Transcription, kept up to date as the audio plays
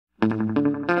Hi,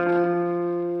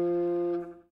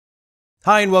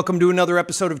 and welcome to another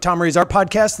episode of Tom Ray's Art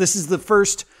Podcast. This is the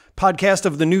first podcast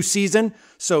of the new season.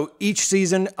 So each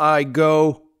season I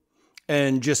go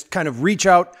and just kind of reach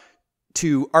out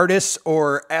to artists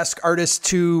or ask artists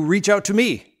to reach out to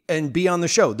me and be on the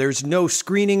show. There's no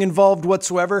screening involved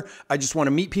whatsoever. I just want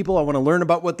to meet people. I want to learn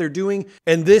about what they're doing.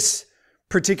 And this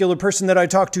particular person that I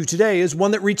talked to today is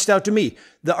one that reached out to me.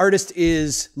 The artist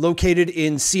is located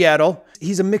in Seattle.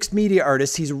 He's a mixed media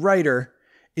artist. He's a writer.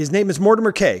 His name is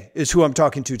Mortimur K, is who I'm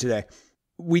talking to today.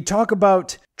 We talk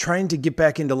about trying to get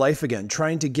back into life again,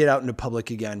 trying to get out into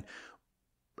public again,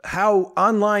 how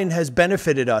online has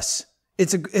benefited us.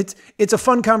 It's a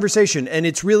fun conversation, and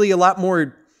it's really a lot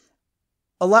more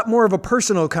of a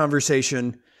personal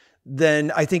conversation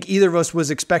than I think either of us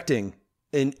was expecting.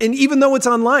 And even though it's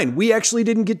online, we actually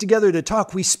didn't get together to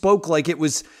talk. We spoke like it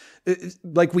was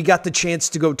like we got the chance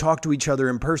to go talk to each other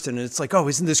in person. And it's like, oh,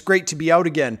 isn't this great to be out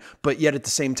again? But yet at the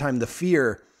same time, the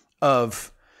fear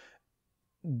of,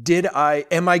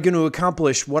 am I going to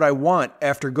accomplish what I want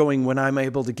after going when I'm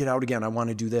able to get out again? I want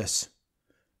to do this.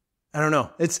 I don't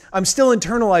know. I'm still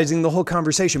internalizing the whole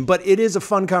conversation, but it is a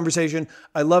fun conversation.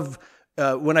 I love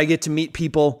when I get to meet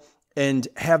people and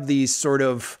have these sort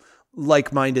of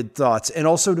like-minded thoughts, and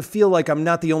also to feel like I'm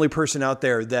not the only person out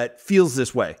there that feels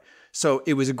this way. So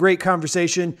it was a great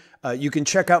conversation. You can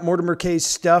check out Mortimur K's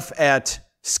stuff at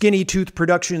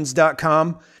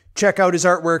skinnytoothproductions.com. Check out his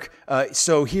artwork.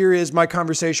 So here is my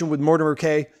conversation with Mortimur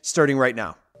K, starting right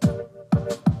now.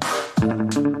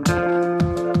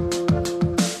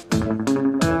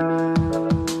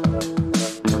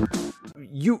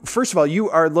 First of all, you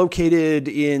are located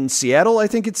in Seattle, I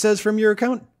think it says from your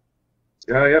account?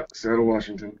 Yep, Seattle,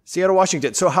 Washington. Seattle,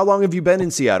 Washington. So how long have you been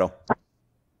in Seattle?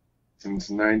 Since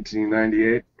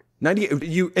 1998.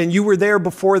 You were there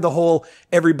before the whole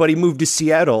everybody moved to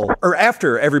Seattle, or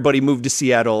after everybody moved to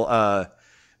Seattle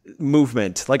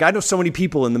movement. Like, I know so many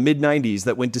people in the mid-90s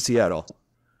that went to Seattle.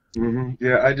 Mm-hmm.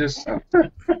 Yeah,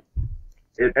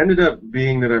 it ended up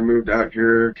being that I moved out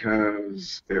here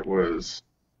because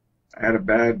I had a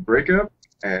bad breakup,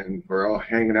 and we're all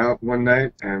hanging out one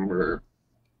night, and we're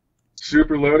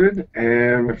super loaded,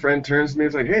 and my friend turns to me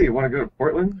and is like, hey, you want to go to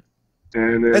Portland?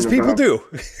 And then as people do.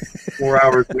 4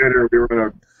 hours later, we were on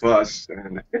a bus.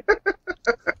 And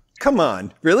come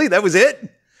on. Really? That was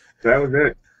it? That was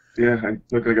it. Yeah, I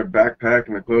looked like a backpack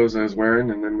and the clothes I was wearing,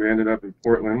 and then we ended up in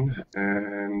Portland.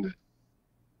 And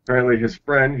apparently his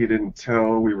friend, he didn't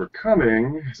tell we were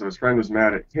coming, so his friend was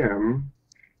mad at him.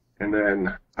 And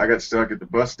then I got stuck at the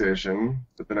bus station,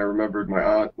 but then I remembered my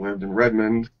aunt lived in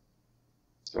Redmond,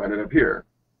 so I ended up here.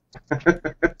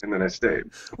 And then I stayed.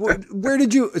 Where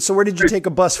did you take a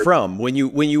bus from when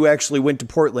you actually went to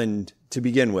Portland to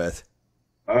begin with?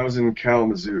 I was in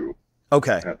Kalamazoo.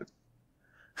 Okay.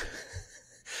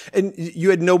 And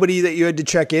you had nobody that you had to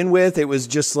check in with? It was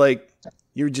just like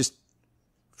you were just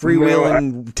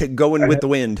freewheeling, going with the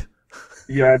wind.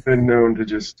 Yeah, I've been known to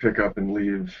just pick up and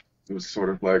leave. It was sort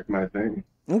of like my thing.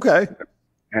 Okay.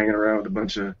 Hanging around with a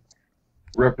bunch of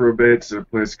reprobates at a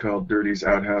place called Dirty's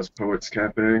Outhouse Poets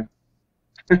Cafe.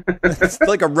 It's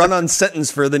like a run-on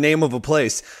sentence for the name of a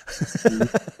place.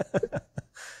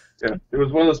 Yeah, it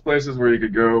was one of those places where you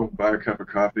could go buy a cup of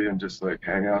coffee and just like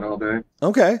hang out all day.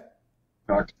 Okay.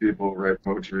 Talk to people, write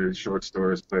poetry, short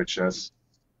stories, play chess.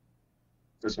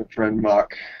 There's my friend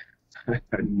Mock. I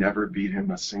never beat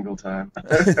him a single time.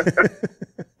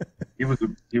 He was a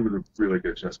really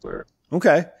good chess player.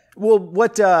 Okay. Well,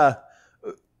 what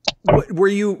were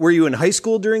you in high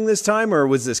school during this time, or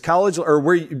was this college,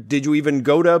 or did you even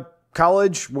go to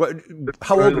college?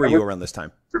 How old were you around this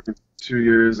time? 2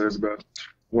 years. I was about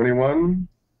 21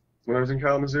 when I was in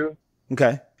Kalamazoo.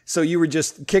 Okay. So you were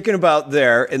just kicking about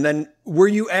there, and then were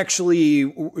you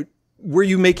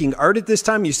making art at this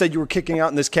time? You said you were kicking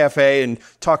out in this cafe and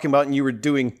talking about, and you were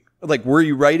doing, like, were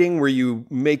you writing? Were you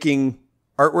making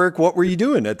artwork? What were you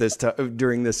doing at this time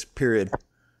during this period?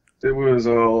 It was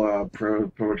all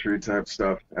poetry type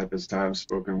stuff at this time,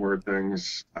 spoken word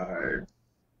things.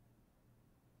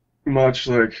 Much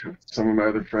like some of my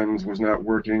other friends, was not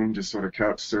working, just sort of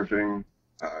couch surfing.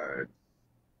 I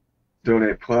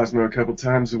donate plasma a couple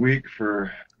times a week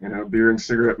for, beer and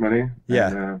cigarette money.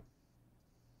 Yeah. And,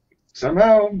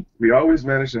 somehow we always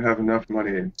managed to have enough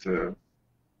money to,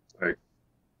 like,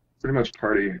 pretty much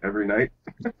party every night.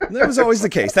 That was always the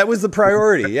case. That was the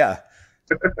priority. Yeah.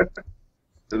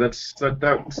 So that's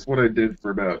what I did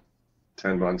for about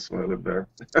 10 months when I lived there.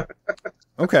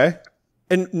 Okay.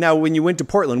 And now when you went to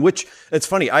Portland, which it's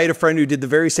funny, I had a friend who did the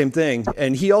very same thing,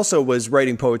 and he also was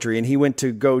writing poetry, and he went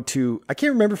to go to, I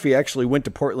can't remember if he actually went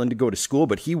to Portland to go to school,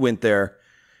 but he went there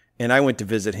and I went to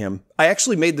visit him. I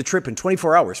actually made the trip in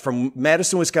 24 hours from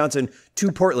Madison, Wisconsin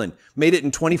to Portland. Made it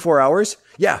in 24 hours.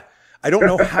 Yeah. I don't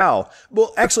know how.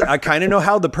 Well, actually, I kind of know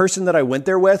how. The person that I went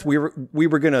there with, we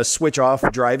were going to switch off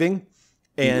driving,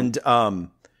 and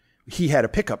he had a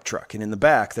pickup truck, and in the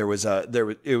back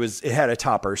it had a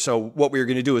topper. So what we were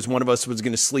going to do is one of us was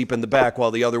going to sleep in the back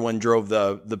while the other one drove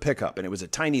the pickup, and it was a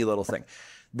tiny little thing.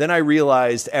 Then I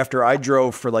realized after I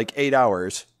drove for like 8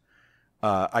 hours,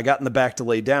 I got in the back to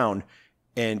lay down,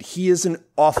 and he is an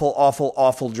awful, awful,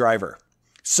 awful driver.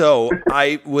 So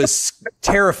I was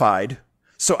terrified.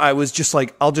 So I was just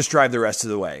like, I'll just drive the rest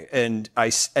of the way. And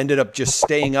I ended up just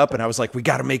staying up, and I was like, we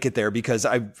got to make it there because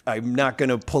I'm not going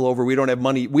to pull over. We don't have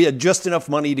money. We had just enough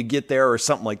money to get there or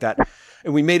something like that.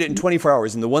 And we made it in 24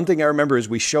 hours. And the one thing I remember is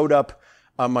we showed up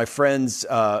on my friend's,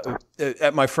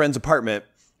 at my friend's apartment,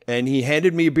 and he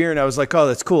handed me a beer, and I was like, oh,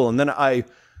 that's cool. And then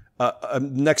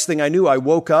next thing I knew, I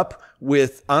woke up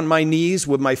on my knees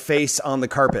with my face on the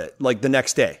carpet, like the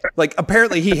next day. Like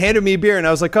apparently he handed me a beer, and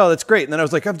I was like, oh, that's great. And then I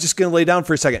was like, I'm just going to lay down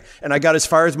for a second. And I got as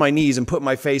far as my knees and put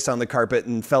my face on the carpet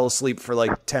and fell asleep for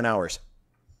like 10 hours.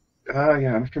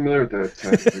 Yeah, I'm familiar with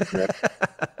that.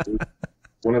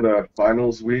 One of the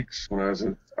finals weeks when I was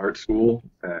in art school,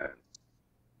 and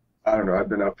I don't know, I've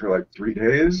been up for like 3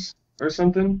 days or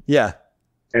something. Yeah.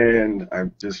 And I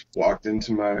just walked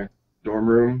into my dorm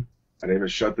room. I didn't even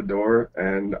shut the door,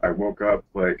 and I woke up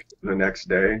like the next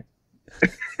day.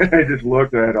 I just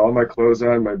looked, I had all my clothes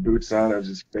on, my boots on, I was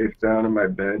just face down in my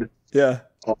bed. Yeah.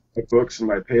 All my books and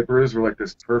my papers were like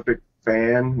this perfect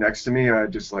fan next to me. I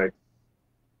just like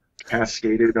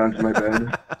cascaded onto my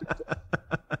bed.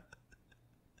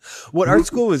 What art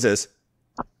school was this?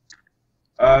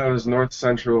 It was North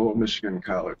Central Michigan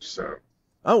College, so.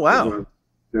 Oh, wow. It was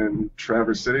in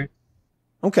Traverse City.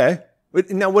 Okay.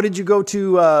 Now, what did you go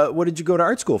to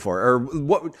art school for? Or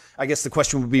what, I guess the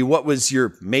question would be, what was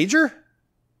your major?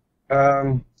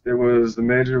 The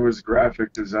major was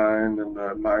graphic design, and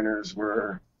the minors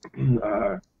were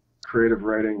creative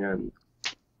writing and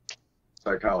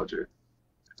psychology.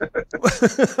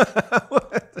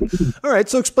 All right.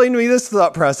 So explain to me this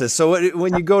thought process. So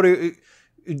when you go to,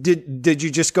 did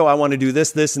you just go, I want to do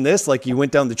this, this, and this? Like you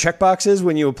went down the check boxes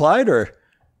when you applied, or?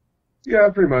 Yeah,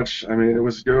 pretty much. I mean, it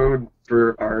was good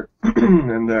for art,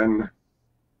 and then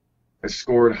I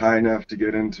scored high enough to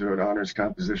get into an honors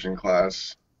composition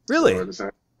class. Really? So I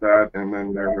decided that, and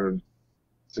then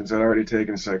since I'd already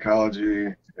taken psychology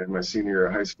in my senior year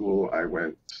of high school,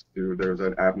 there was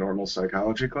an abnormal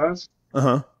psychology class.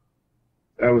 Uh-huh.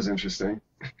 That was interesting.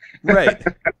 Right.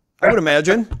 I would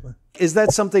imagine. Is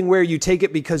that something where you take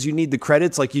it because you need the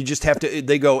credits? Like you just have to,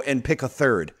 they go and pick a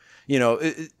third? You know,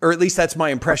 or at least that's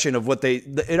my impression of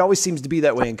it always seems to be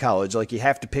that way in college. Like you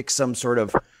have to pick some sort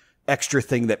of extra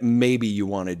thing that maybe you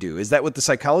want to do. Is that what the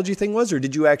psychology thing was? Or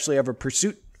did you actually have a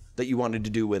pursuit that you wanted to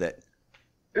do with it?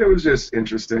 It was just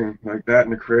interesting. Like that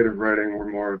and the creative writing were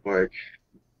more of like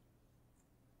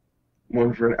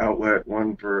one for an outlet,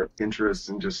 one for interest,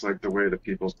 and just like the way that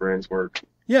people's brains work.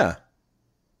 Yeah.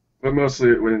 But mostly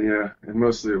it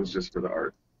was just for the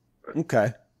art. But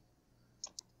okay.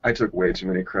 I took way too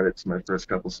many credits my first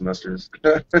couple semesters.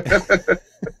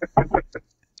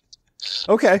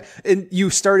 Okay. And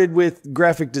you started with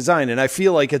graphic design, and I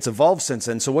feel like it's evolved since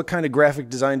then. So what kind of graphic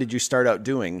design did you start out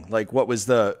doing? Like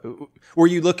were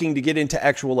you looking to get into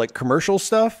actual like commercial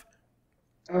stuff?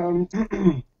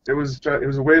 It was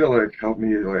a way to like help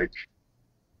me like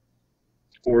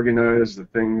organize the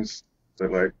things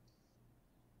that like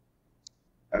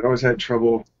I'd always had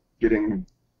trouble getting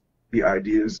the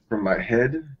ideas from my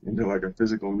head into like a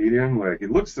physical medium. Like it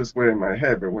looks this way in my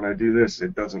head, but when I do this,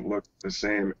 it doesn't look the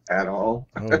same at all.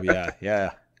 Oh yeah,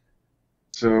 yeah.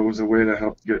 So it was a way to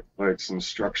help get like some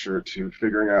structure to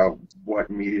figuring out what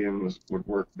mediums would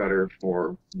work better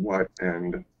for what,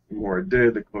 and the more it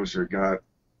did, the closer it got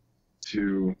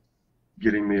to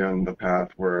getting me on the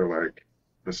path where like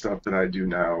the stuff that I do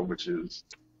now, which is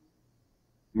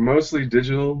mostly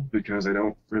digital because I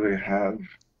don't really have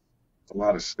a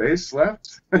lot of space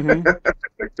left,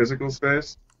 like physical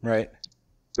space. Right.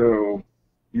 So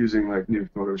using like new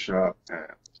Photoshop and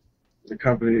the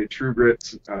company True Grit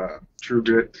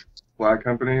flag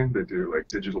company, they do like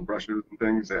digital brushes and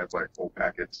things. They have like whole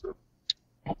packets of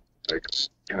like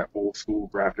kind of old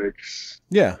school graphics.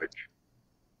 Yeah. Like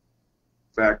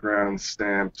backgrounds,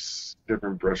 stamps,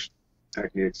 different brush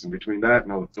techniques, and between that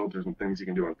and all the filters and things you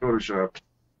can do on Photoshop,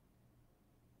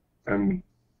 I'm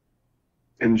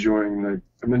enjoying that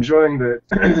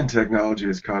technology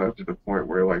has caught up to the point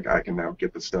where like I can now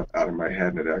get the stuff out of my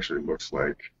head and it actually looks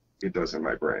like it does in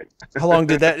my brain. How long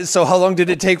did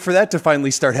it take for that to finally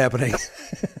start happening?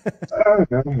 No,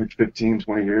 like 15,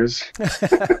 20 years.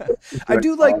 I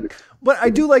do like, but I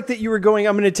do like that you were going,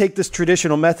 I'm going to take this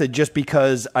traditional method just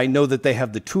because I know that they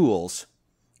have the tools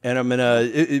and I'm going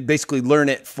to basically learn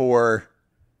it for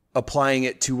applying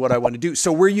it to what I want to do.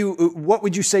 So what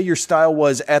would you say your style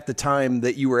was at the time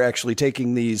that you were actually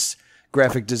taking these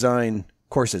graphic design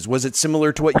courses? Was it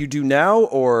similar to what you do now,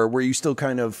 or were you still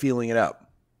kind of feeling it out?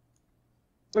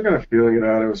 Still kind of feeling it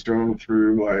out. I was going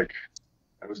through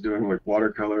I was doing like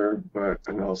watercolor,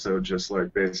 and also just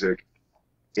like basic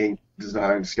ink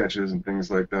design sketches and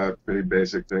things like that, pretty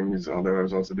basic things. Although I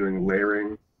was also doing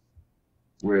layering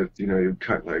with, you'd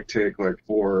take like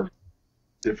 4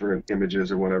 different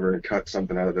images or whatever and cut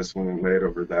something out of this one and lay it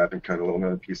over that and cut a little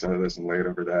another piece out of this and lay it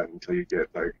over that until you get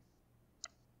like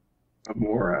a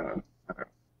more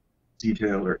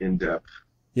detailed or in-depth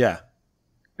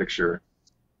picture.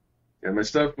 And my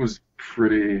stuff was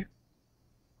pretty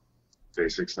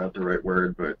basic's not the right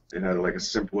word, but it had like a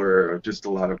simpler, just a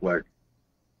lot of like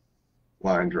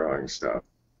line drawing stuff.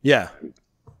 Yeah. And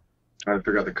trying to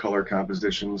figure out the color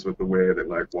compositions with the way that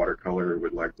like watercolor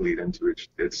would like bleed into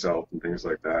itself and things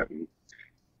like that. And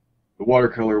the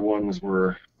watercolor ones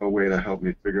were a way to help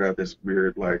me figure out this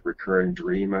weird like recurring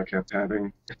dream I kept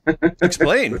having.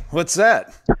 Explain. What's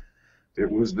that?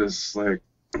 It was this like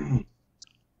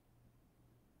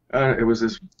it was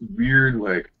this weird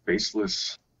like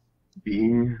faceless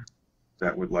being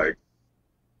that would like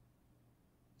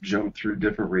jump through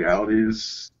different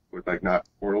realities with like not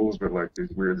portals but like these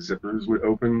weird zippers would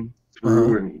open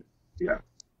through. And yeah.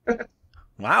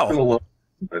 Wow. It's been a long time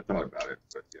I thought about it,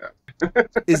 but yeah.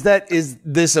 Is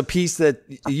this a piece that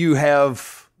you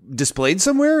have displayed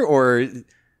somewhere, or?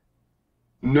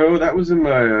 No, that was in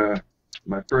my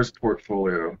first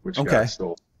portfolio, which got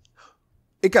stolen.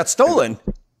 It got stolen?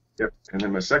 Yep. And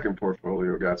then my second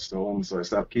portfolio got stolen, so I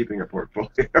stopped keeping a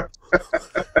portfolio.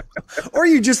 Or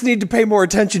you just need to pay more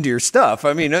attention to your stuff.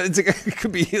 I mean, it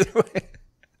could be either way.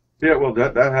 Yeah, well,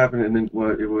 that happened, and then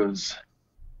it was,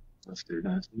 let's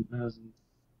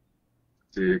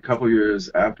see, a couple years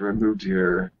after I moved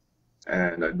here,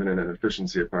 and I'd been in an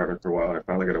efficiency apartment for a while, and I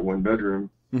finally got a 1-bedroom.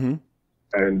 Mm-hmm.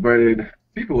 I invited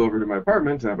people over to my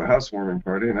apartment to have a housewarming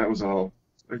party, and that was all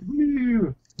like,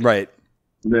 woo! Right.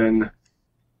 And then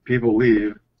people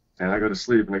leave, and I go to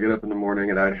sleep, and I get up in the morning,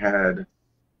 and I'd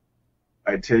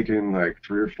taken like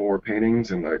 3 or 4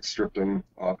 paintings and like stripped them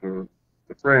off of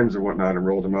the frames or whatnot and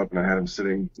rolled them up, and I had them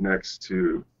sitting next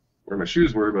to where my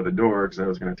shoes were by the door because I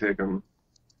was going to take them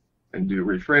and do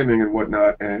reframing and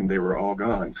whatnot, and they were all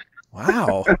gone.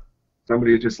 Wow.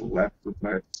 Somebody had just left with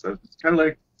my stuff. It's kind of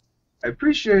like, I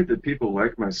appreciate that people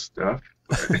like my stuff,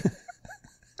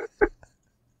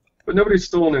 but nobody's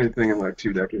stolen anything in like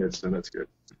 2 decades, so that's good.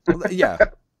 Yeah.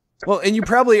 Well, and you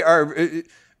probably are.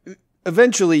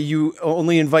 Eventually, you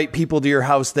only invite people to your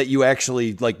house that you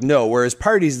actually like know. Whereas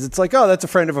parties, it's like, oh, that's a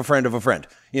friend of a friend of a friend.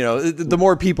 The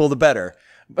more people, the better.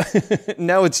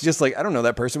 Now it's just like, I don't know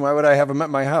that person. Why would I have them at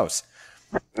my house?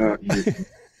 Yeah.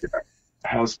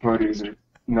 House parties are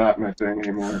not my thing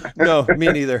anymore. No,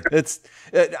 me neither.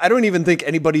 I don't even think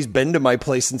anybody's been to my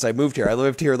place since I moved here. I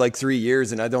lived here like 3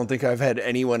 years, and I don't think I've had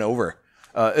anyone over.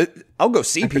 I'll go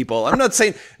see people. I'm not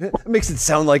saying it makes it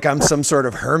sound like I'm some sort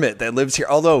of hermit that lives here.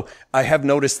 Although I have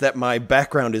noticed that my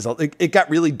background it got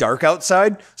really dark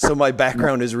outside. So my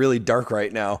background is really dark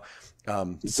right now.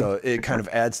 So it kind of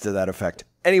adds to that effect.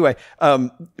 Anyway,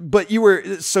 but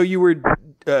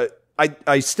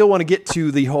I still want to get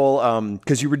to the whole,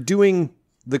 cause you were doing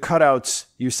the cutouts,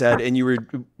 you said, and you were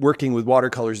working with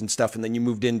watercolors and stuff. And then you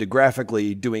moved into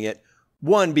graphically doing it,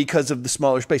 one, because of the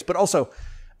smaller space, but also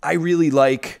I really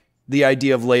like the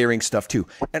idea of layering stuff too.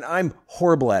 And I'm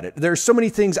horrible at it. There's so many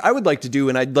things I would like to do,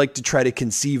 and I'd like to try to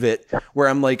conceive it where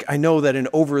I'm like, I know that an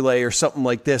overlay or something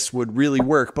like this would really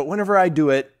work. But whenever I do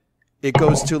it, it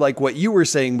goes to like what you were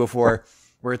saying before,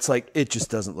 where it's like, it just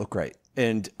doesn't look right.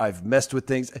 And I've messed with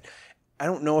things. I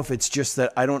don't know if it's just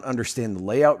that I don't understand the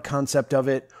layout concept of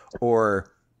it,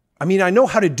 or, I mean, I know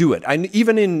how to do it.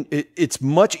 It's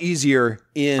much easier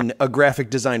in a graphic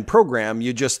design program.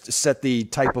 You just set the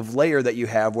type of layer that you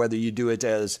have, whether you do it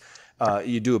as,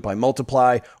 you do it by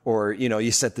multiply, or,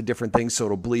 you set the different things so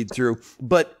it'll bleed through.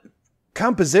 But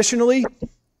compositionally,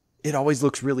 it always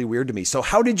looks really weird to me. So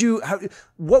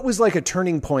what was like a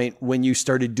turning point when you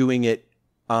started doing it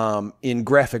in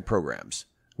graphic programs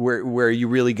where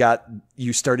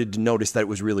you started to notice that it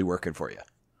was really working for you?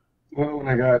 Well, when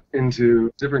I got into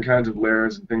different kinds of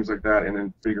layers and things like that, and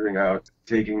then figuring out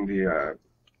taking the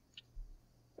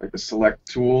like the select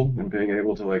tool and being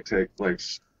able to like take like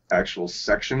actual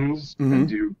sections and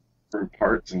do different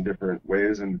parts in different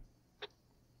ways, and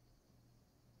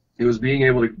it was being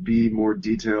able to be more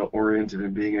detail oriented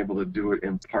and being able to do it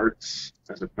in parts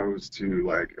as opposed to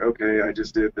like, okay, I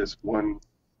just did this one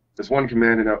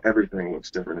command and now everything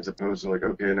looks different, as opposed to like,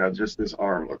 okay, now just this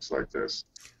arm looks like this,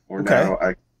 or Okay. now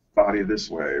I body this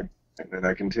way, and then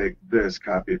I can take this,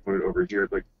 copy it, put it over here.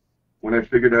 Like when I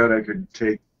figured out I could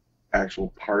take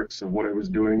actual parts of what I was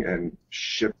doing and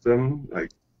ship them,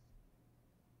 like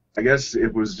I guess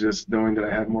it was just knowing that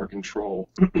I had more control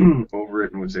over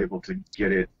it and was able to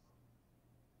get it,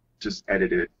 just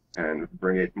edit it and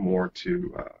bring it more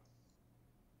to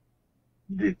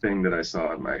the thing that I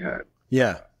saw in my head.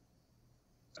 Yeah.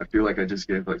 I feel like I just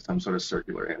gave like some sort of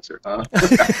circular answer. Huh?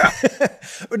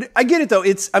 I get it though.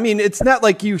 It's not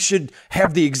like you should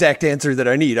have the exact answer that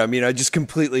I need. I mean,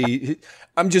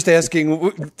 I'm just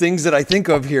asking things that I think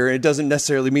of here. And it doesn't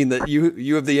necessarily mean that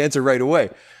you have the answer right away.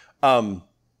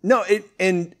 No,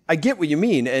 and I get what you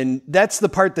mean. And that's the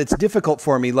part that's difficult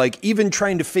for me. Like even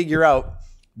trying to figure out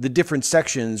the different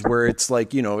sections where it's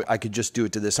like, I could just do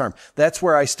it to this arm. That's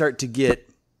where I start to get,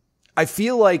 I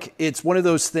feel like it's one of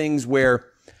those things where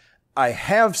I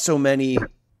have so many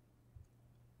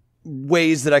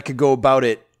ways that I could go about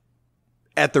it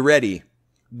at the ready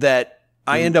that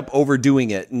I end up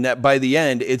overdoing it. And that by the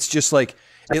end, it's just like,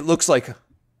 it looks like,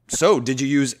 so did you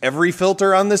use every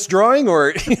filter on this drawing?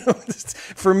 Or,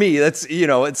 for me, that's,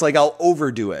 it's like I'll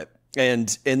overdo it. And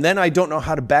then I don't know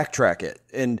how to backtrack it.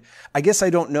 And I guess I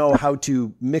don't know how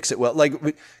to mix it well.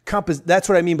 Like that's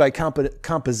what I mean by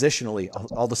compositionally.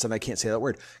 All of a sudden I can't say that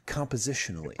word.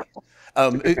 Compositionally.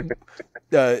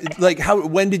 Like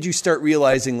when did you start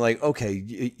realizing like,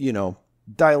 okay,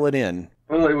 dial it in?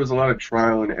 Well, it was a lot of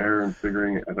trial and error and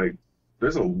figuring it. Like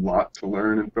there's a lot to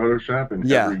learn in Photoshop,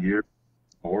 and every year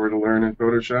more to learn in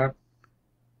Photoshop.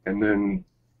 And then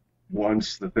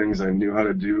once the things I knew how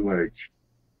to do, like,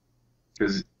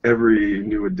 because every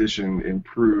new edition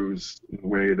improves the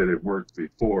way that it worked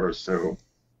before. So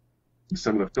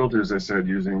some of the filters I started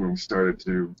using started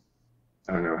to,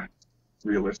 I don't know,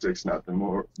 realistic's not the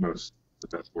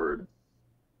best word.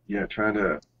 Yeah, trying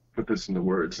to put this into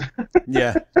words.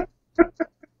 Yeah.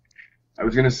 I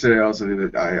was going to say also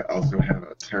that I also have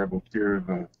a terrible fear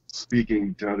of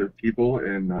speaking to other people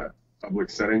in public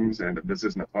settings, and this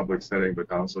isn't a public setting,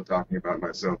 but also talking about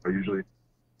myself. I usually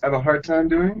have a hard time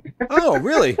doing. Oh,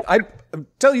 really? I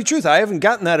tell you the truth, I haven't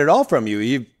gotten that at all from you.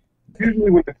 Usually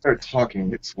when I start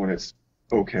talking, it's when it's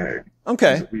okay.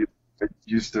 Okay. I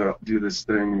used to do this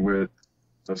thing with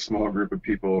a small group of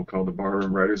people called the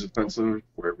Barroom Writers Offensive,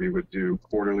 where we would do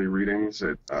quarterly readings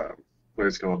at a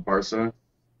place called Barca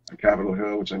on Capitol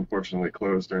Hill, which unfortunately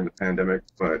closed during the pandemic.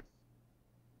 But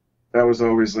that was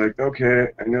always like, okay,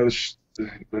 I know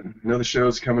the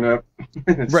show's coming up.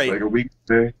 It's right. Like a week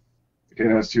today. Okay,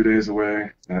 now it's 2 days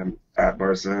away. I'm at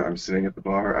Barca. I'm sitting at the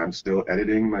bar. I'm still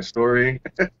editing my story.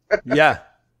 Yeah.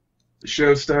 The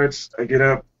show starts. I get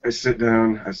up. I sit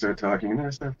down. I start talking, and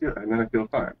then I feel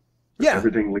fine. Yeah.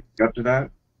 Everything leading up to that. I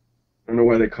don't know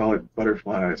why they call it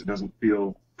butterflies. It doesn't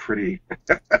feel pretty.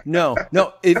 No.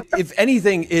 If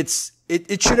anything, it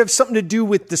should have something to do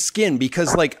with the skin,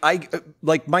 because like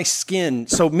my skin.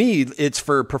 So me, it's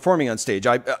for performing on stage.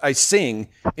 I sing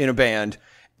in a band.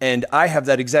 And I have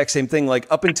that exact same thing. Like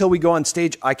up until we go on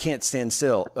stage, I can't stand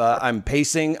still. I'm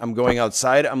pacing. I'm going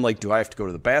outside. I'm like, do I have to go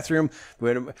to the bathroom?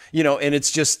 And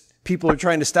it's just people are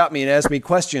trying to stop me and ask me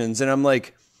questions. And I'm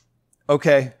like,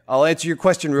 okay, I'll answer your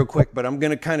question real quick, but I'm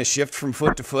going to kind of shift from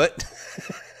foot to foot.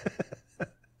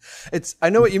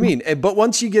 I know what you mean. But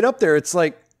once you get up there, it's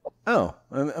like, oh,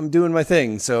 I'm doing my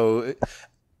thing. So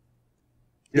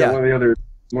yeah.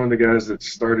 One of the guys that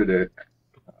started it,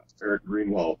 Eric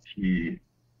Greenwald, he's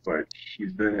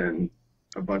been in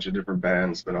a bunch of different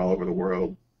bands, been all over the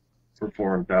world,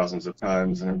 performed thousands of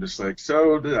times, and I'm just like,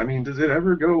 so, does it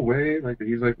ever go away? Like,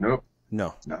 he's like, nope.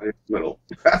 No. Not a little.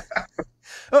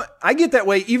 I get that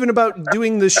way even about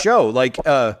doing this show. Like,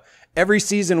 every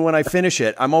season when I finish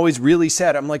it, I'm always really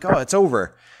sad. I'm like, oh, it's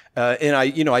over. And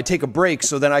I take a break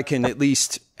so then I can at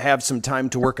least have some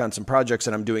time to work on some projects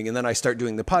that I'm doing. And then I start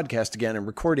doing the podcast again and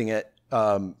recording it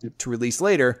to release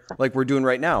later, like we're doing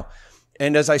right now.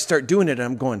 And as I start doing it,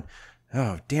 I'm going,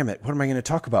 oh, damn it. What am I going to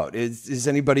talk about? Is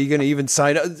anybody going to even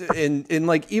sign up? And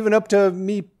like, even up to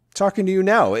me talking to you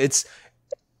now, it's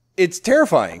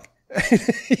terrifying,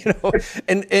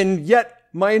 and yet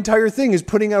my entire thing is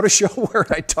putting out a show where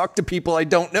I talk to people I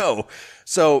don't know.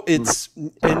 So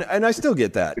and I still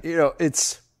get that,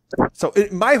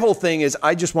 my whole thing is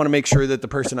I just want to make sure that the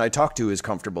person I talk to is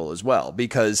comfortable as well,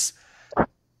 because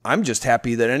I'm just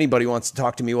happy that anybody wants to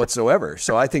talk to me whatsoever.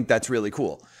 So I think that's really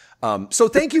cool. So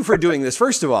thank you for doing this.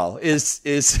 First of all, and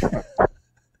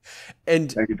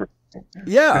thank you for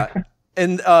Yeah.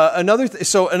 And another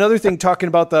thing talking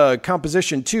about the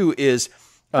composition too is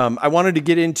I wanted to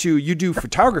get into, you do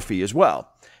photography as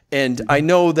well. And I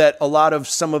know that a lot of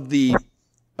some of the,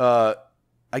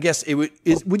 I guess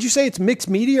would you say it's mixed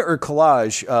media or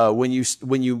collage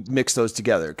when you mix those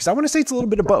together? Because I want to say it's a little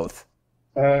bit of both.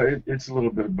 It's a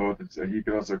little bit of both. You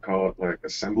could also call it like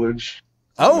assemblage.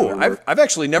 Oh, I've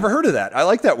actually never heard of that. I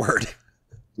like that word.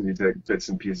 You take bits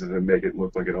and pieces and make it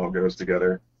look like it all goes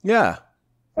together. Yeah.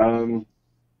 I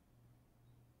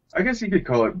guess you could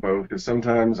call it both, because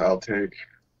sometimes I'll take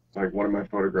like one of my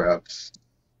photographs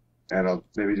and I'll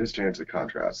maybe just change the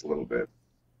contrast a little bit.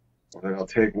 Or then I'll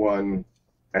take one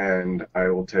and I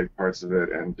will take parts of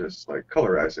it and just like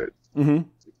colorize it. Mm-hmm.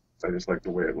 I just like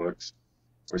the way it looks.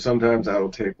 Or sometimes I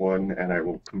will take one and I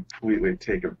will completely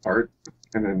take it apart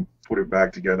and then put it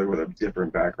back together with a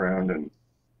different background. And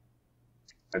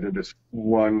I did this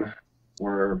one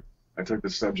where I took the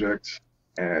subject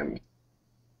and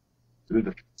did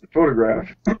the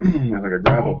photograph in like a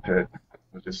gravel pit.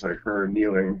 It was just like her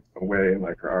kneeling away and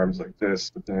like her arms like this.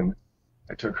 But then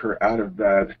I took her out of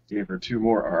that, gave her two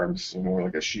more arms, more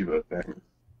like a Shiva thing.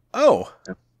 Oh.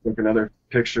 And took another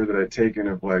picture that I'd taken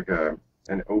of like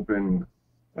an open,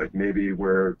 like maybe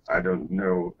where, I don't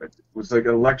know, it was like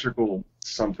an electrical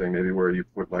something, maybe where you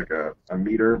put like a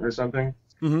meter or something.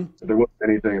 Mm-hmm. But there wasn't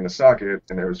anything in the socket,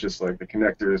 and there was just like the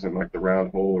connectors and like the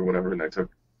round hole or whatever. And I took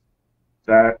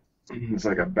that as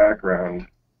like a background,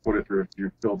 put it through a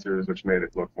few filters, which made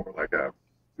it look more like a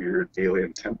weird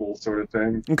alien temple sort of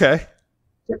thing. Okay.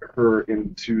 Took her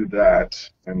into that,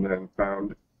 and then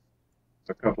found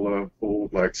a couple of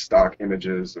old like stock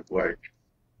images of like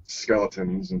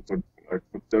skeletons and put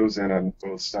those in on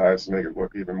both sides to make it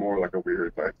look even more like a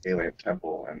weird like alien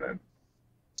temple, and then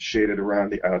shaded around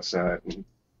the outside. And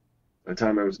by the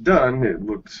time I was done, it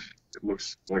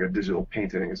looks like a digital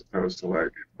painting as opposed to like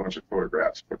a bunch of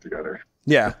photographs put together.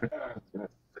 Yeah.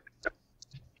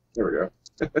 There we go.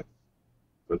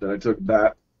 But then I took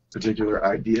that particular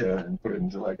idea and put it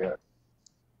into like a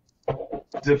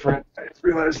different. I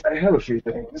realized I have a few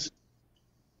things.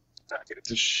 Not get it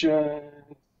to shine.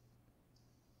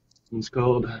 It's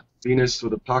called Venus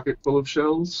with a Pocket Full of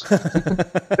Shells.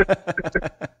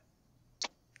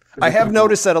 I have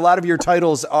noticed that a lot of your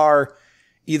titles are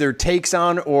either takes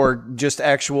on or just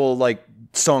actual like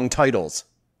song titles.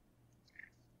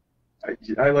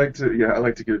 I like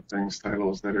to give things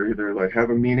titles that are either like have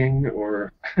a meaning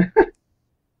or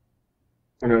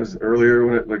when I was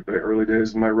earlier, like the early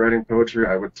days of my writing poetry,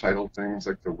 I would title things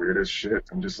like the weirdest shit.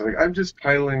 I'm just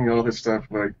titling all this stuff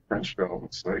like French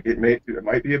films. Like it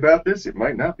might be about this, it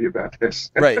might not be about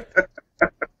this. Right.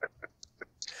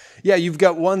 Yeah, you've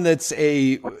got one that's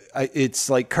it's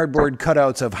like cardboard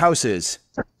cutouts of houses,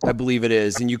 I believe it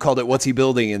is, and you called it "What's He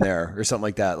Building" in there or something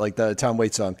like that, like the Tom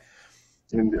Waits song.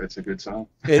 And it's a good song.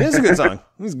 It is a good song.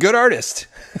 He's a good artist.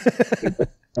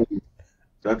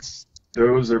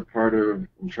 Those are part of.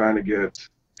 I'm trying to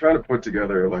put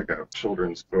together like a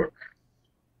children's book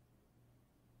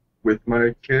with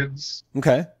my kids.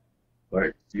 Okay.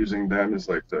 Like using them as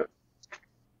like the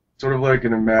sort of like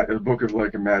a book of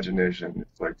like imagination.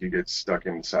 It's like you get stuck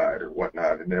inside or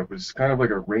whatnot. And it was kind of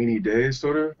like a rainy day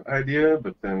sort of idea,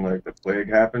 but then like the plague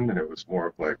happened and it was more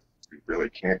of like we really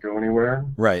can't go anywhere.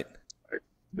 Right. Like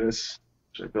this,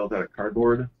 which I built out of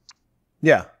cardboard.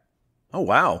 Yeah. Oh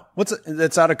wow.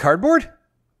 That's out of cardboard?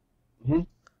 Mm-hmm.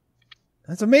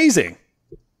 That's amazing.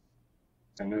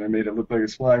 And then I made it look like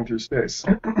it's flying through space,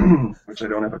 which I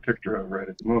don't have a picture of right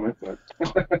at the moment. But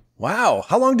wow.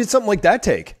 How long did something like that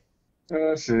take?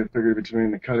 I figured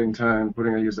between the cutting time,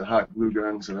 I used a hot glue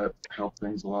gun, so that helped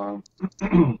things along.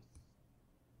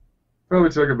 Probably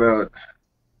took about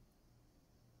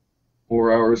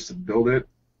 4 hours to build it,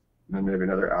 and then maybe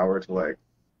another hour to like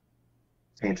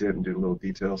paint it and do a little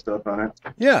detail stuff on it.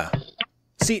 Yeah.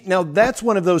 See, now that's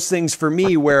one of those things for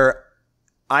me where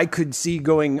I could see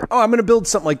going, oh, I'm going to build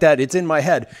something like that. It's in my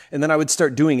head. And then I would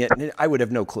start doing it and I would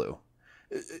have no clue.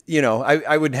 You know,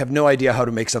 I would have no idea how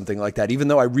to make something like that, even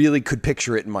though I really could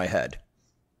picture it in my head.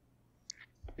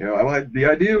 You know, the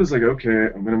idea was like, okay,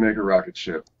 I'm going to make a rocket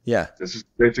ship. Yeah. This is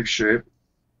the basic shape.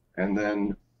 And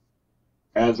then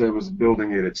as I was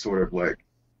building it, it sort of like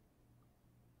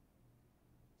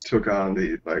took on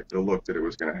the look that it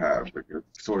was going to have. Like it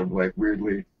sort of like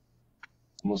weirdly,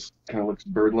 almost kind of looks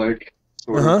bird-like.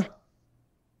 Sort of.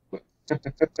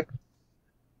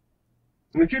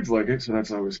 And the kids like it, so that's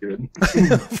always good.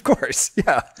 Of course,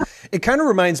 yeah. It kind of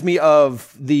reminds me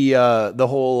of the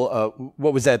whole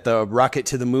what was that? The Rocket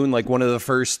to the Moon, like one of the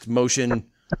first motion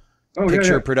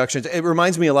picture productions. It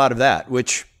reminds me a lot of that,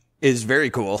 which is very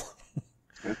cool.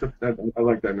 I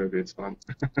like that movie. It's fun.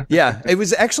 Yeah, it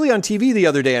was actually on TV the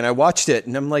other day, and I watched it,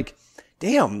 and I'm like,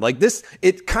 damn, like this,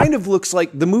 it kind of looks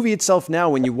like the movie itself now,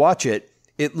 when you watch it,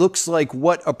 it looks like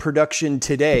what a production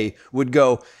today would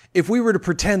go, if we were to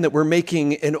pretend that we're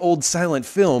making an old silent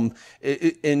film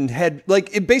and had,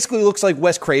 like, it basically looks like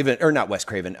Wes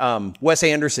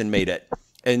Anderson made it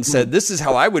and said, this is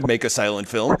how I would make a silent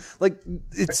film. Like,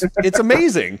 it's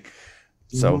amazing.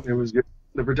 So it was good.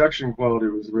 The production quality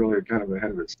was really kind of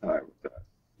ahead of its time with that.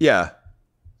 Yeah.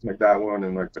 Like that one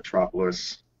and like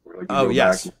Metropolis. Where like Oh,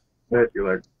 yes.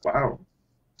 You're like, wow.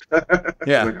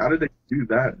 Yeah. Like, how did they do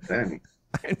that then?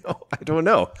 I know. I don't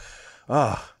know.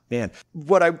 Oh, man.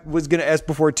 What I was going to ask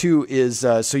before, too, is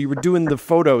so you were doing the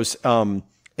photos and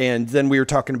then we were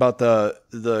talking about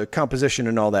the composition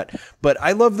and all that. But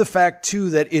I love the fact, too,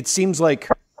 that it seems like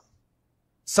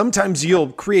sometimes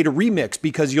you'll create a remix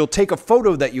because you'll take a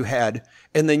photo that you had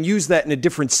and then use that in a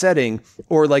different setting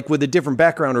or like with a different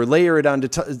background or layer it onto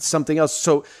something else.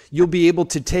 So you'll be able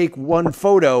to take one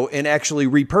photo and actually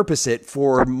repurpose it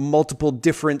for multiple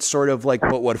different sort of like,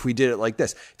 but what if we did it like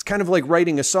this? It's kind of like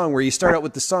writing a song where you start out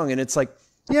with the song and it's like,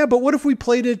 yeah, but what if we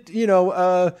played it,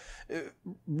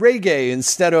 reggae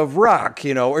instead of rock,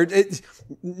 or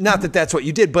not that that's what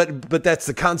you did, but that's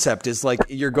the concept is like,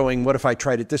 you're going, what if I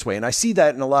tried it this way? And I see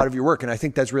that in a lot of your work. And I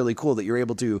think that's really cool that you're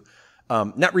able to,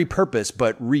 not repurpose,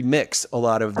 but remix a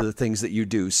lot of the things that you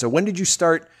do. So when did you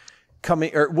start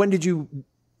when did you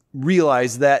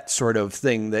realize that sort of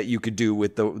thing that you could do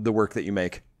with the work that you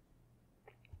make?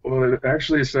 Well, it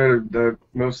actually started, that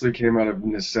mostly came out of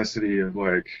necessity of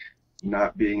like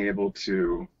not being able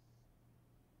to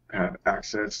have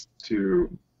access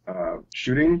to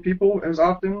shooting people as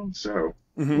often. So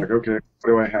like, okay, what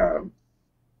do I have?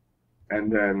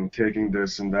 And then taking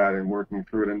this and that and working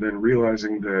through it and then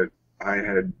realizing that I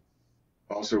had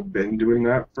also been doing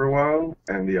that for a while.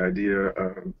 And the idea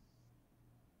of,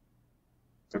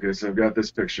 okay, so I've got this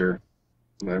picture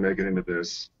and then I make it into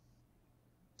this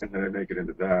and then I make it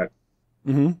into that.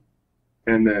 And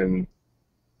then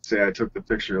say I took the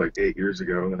picture like 8 years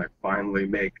ago and then I finally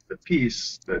make the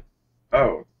piece that,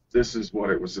 oh, this is what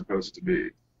it was supposed to be.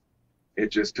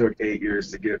 It just took 8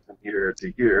 years to get from here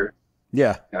to here.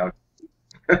 Yeah. Now.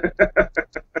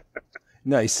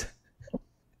 Nice.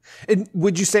 And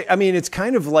would you say, I mean, it's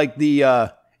kind of like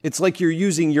it's like you're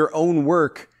using your own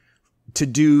work to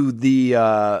do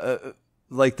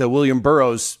like the William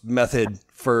Burroughs method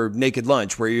for Naked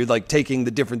Lunch, where you're like taking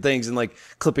the different things and like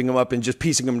clipping them up and just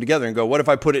piecing them together and go, what if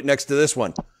I put it next to this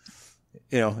one?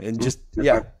 And just,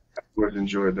 yeah. I would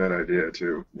enjoy that idea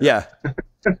too. Yeah.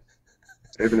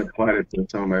 I even applied it to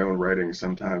some of my own writing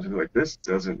sometimes. I'm like, this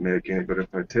doesn't make any, but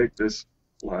if I take this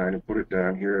line and put it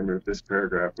down here and move this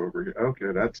paragraph over here,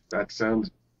 okay, that sounds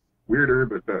weirder,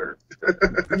 but better.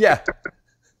 Yeah.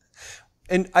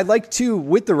 And I like too,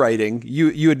 with the writing,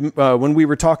 you had, when we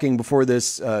were talking before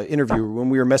this interview, when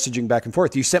we were messaging back and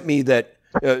forth, you sent me that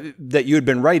you had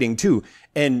been writing too.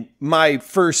 And my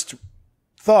first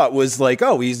thought was like,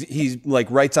 oh, he's like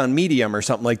writes on Medium or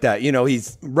something like that. He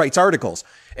writes articles.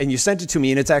 And you sent it to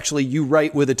me, and it's actually you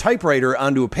write with a typewriter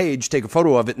onto a page, take a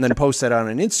photo of it, and then post that on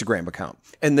an Instagram account.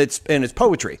 And it's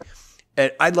poetry.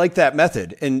 And I like that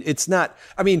method. And it's not,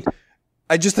 I mean,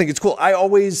 I just think it's cool. I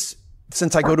always,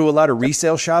 since I go to a lot of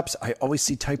resale shops, I always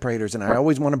see typewriters and I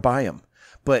always want to buy them,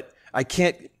 but I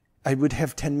can't. I would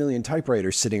have 10 million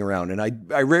typewriters sitting around, and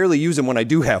I rarely use them when I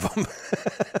do have them.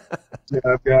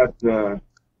 Yeah,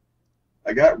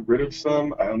 I got rid of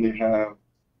some. I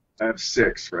have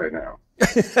 6 right now.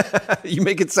 You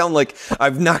make it sound like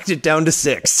I've knocked it down to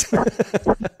 6. 3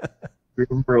 of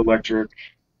them are electric.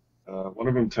 One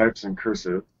of them types in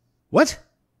cursive. What?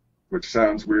 Which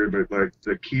sounds weird, but like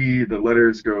the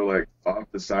letters go like off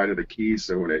the side of the key,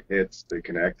 so when it hits, they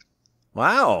connect.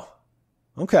 Wow.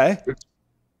 Okay. Which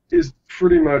is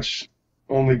pretty much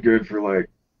only good for like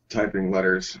typing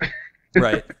letters.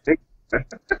 Right.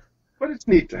 But it's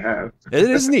neat to have. It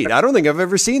is neat. I don't think I've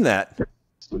ever seen that.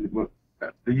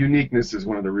 The uniqueness is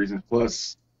one of the reasons.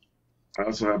 Plus, I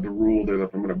also have the rule that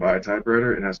if I'm going to buy a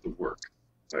typewriter, it has to work.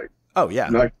 Like, oh yeah.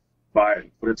 I'm not buy it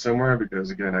and put it somewhere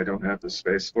because again, I don't have the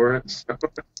space for it. So.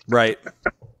 Right.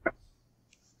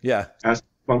 Yeah. It has to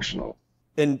be functional.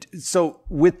 And so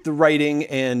with the writing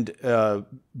and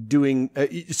doing,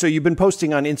 so you've been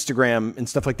posting on Instagram and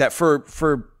stuff like that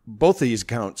for both of these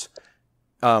accounts.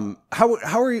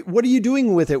 What are you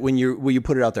doing with it when you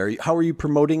put it out there? How are you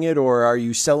promoting it, or are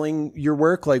you selling your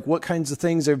work? Like, what kinds of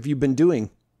things have you been doing?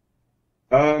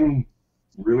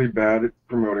 Really bad at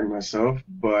promoting myself,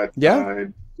 but yeah,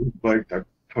 I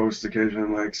post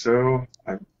occasionally like, so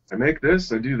I make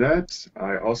this, I do that.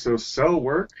 I also sell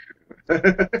work.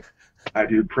 I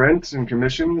do print and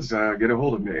commissions. Get a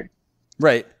hold of me.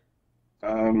 Right.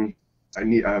 Um,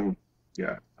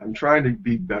 yeah, I'm trying to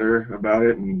be better about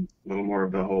it and a little more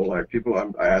of the whole, like,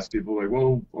 I ask people, like,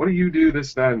 well, what do you do,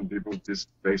 this, that? And people just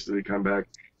basically come back.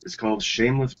 It's called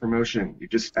shameless promotion. You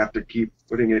just have to keep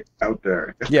putting it out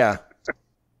there. Yeah.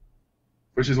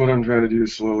 Which is what I'm trying to do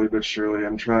slowly but surely.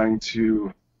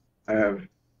 I have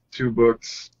 2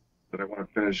 books that I want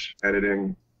to finish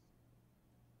editing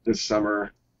this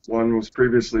summer. One was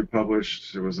previously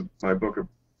published. It was my book of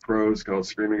prose called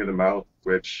Screaming of the Mouth,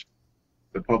 which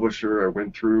the publisher I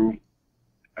went through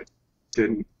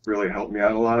didn't really help me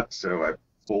out a lot, so I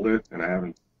pulled it and I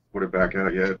haven't put it back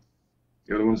out yet.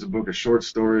 The other one's a book of short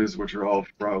stories, which are all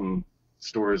from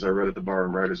stories I read at the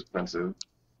Barroom Writers Offensive.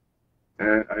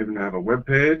 And I even have a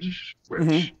webpage,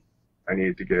 which I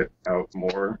need to get out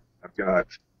more. I've got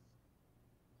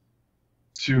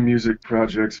 2 music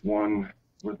projects, one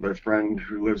with my friend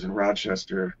who lives in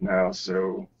Rochester now,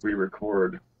 so we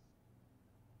record,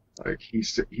 like, he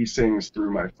sings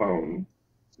through my phone,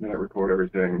 and I record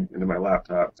everything into my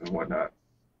laptop and whatnot,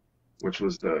 which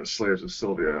was the Slayers of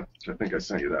Sylvia, which I think I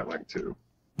sent you that link to.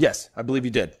 Yes, I believe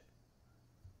you did.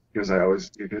 Because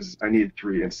I need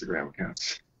 3 Instagram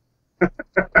accounts.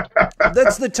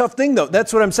 That's the tough thing, though.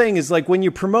 That's what I'm saying is, like, when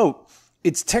you promote,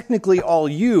 it's technically all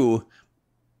you.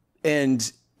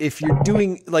 And if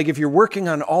you're working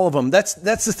on all of them, that's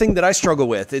the thing that I struggle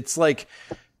with. It's like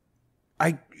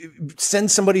I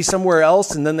send somebody somewhere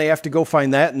else and then they have to go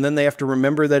find that. And then they have to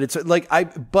remember that it's like,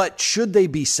 but should they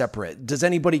be separate? Does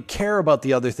anybody care about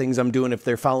the other things I'm doing if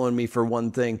they're following me for one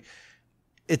thing?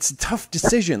 It's a tough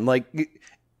decision. Like,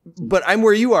 but I'm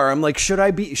where you are. I'm like, should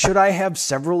I have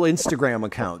several Instagram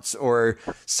accounts or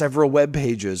several web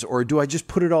pages, or do I just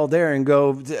put it all there and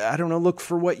go, I don't know, look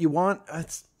for what you want?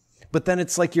 But then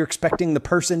it's like you're expecting the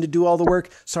person to do all the work.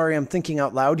 Sorry, I'm thinking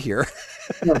out loud here.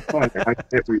 No, fine. I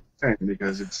get what you're saying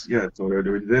because do I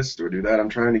do this? Do I do that? I'm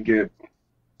trying to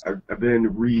I've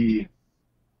been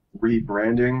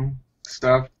rebranding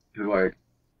stuff to, like,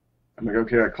 I'm like,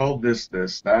 okay, I called this,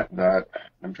 that.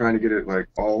 I'm trying to get it, like,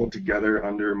 all together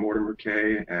under Mortimur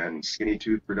K and Skinny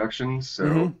Tooth Productions,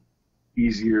 so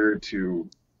easier to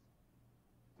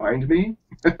find me.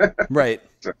 Right.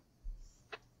 So,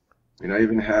 I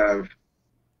mean,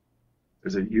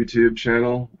 there's a YouTube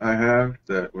channel I have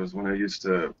that was when I used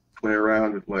to play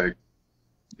around with, like,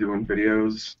 doing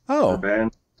videos for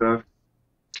band stuff.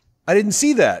 I didn't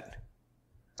see that.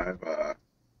 I've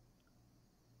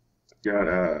got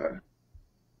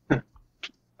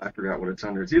I forgot what it's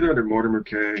under. It's either under Mortimer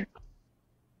K,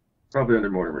 probably under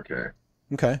Mortimer K.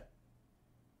 Okay.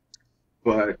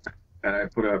 And I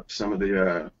put up some of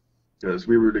the because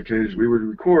we would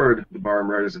record the Barroom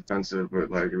Writers Offensive, but,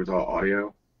 like, it was all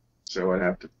audio, so I'd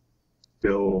have to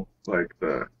fill, like,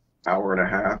 the hour and a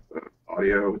half of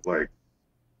audio with, like,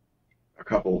 a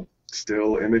couple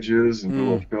still images and a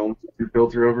little film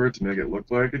filter over it to make it look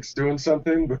like it's doing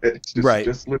something, but it's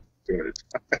just looks good.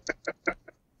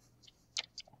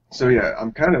 So yeah,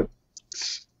 I'm kind of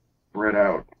spread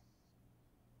out.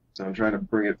 So I'm trying to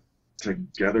bring it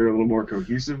together a little more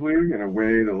cohesively in a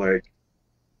way that, like,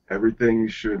 everything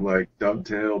should, like,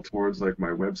 dovetail towards, like, my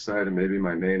website and maybe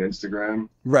my main Instagram.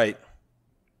 Right.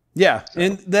 Yeah. So.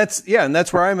 And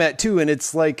that's where I'm at too. And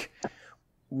it's like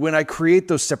when I create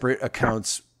those separate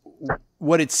accounts,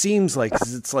 what it seems like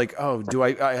is it's like, oh,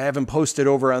 I haven't posted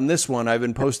over on this one. I've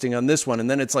been posting on this one. And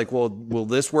then it's like, well, will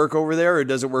this work over there or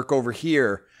does it work over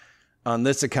here on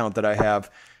this account that I have?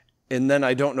 And then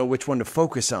I don't know which one to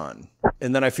focus on.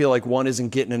 And then I feel like one isn't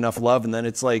getting enough love. And then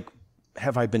it's like,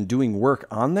 have I been doing work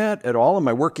on that at all? Am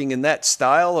I working in that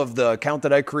style of the account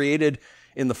that I created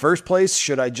in the first place?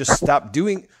 Should I just stop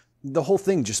doing? The whole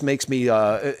thing just makes me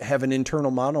have an internal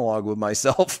monologue with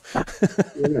myself.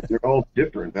 Yeah, they're all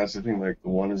different. That's the thing. Like, the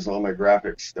one is all my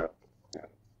graphic stuff,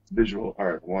 visual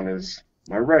art. One is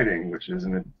my writing, which is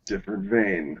in a different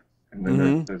vein. And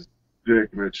then there's music,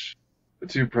 which the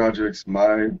 2 projects,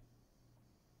 my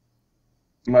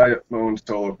own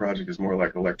solo project is more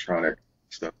like electronic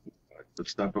stuff. Like the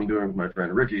stuff I'm doing with my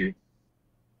friend Ricky.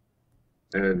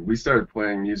 And we started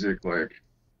playing music like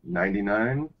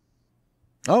 99.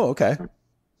 Oh, okay.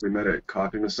 We met at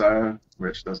Coffee Messiah,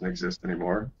 which doesn't exist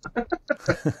anymore.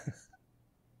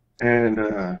 And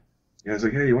I was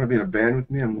like, "Hey, you want to be in a band with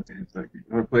me?" It's like, "You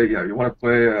want to play? Yeah, you want to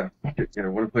play?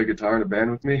 Want to play guitar in a band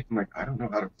with me?" I'm like, "I don't know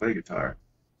how to play guitar."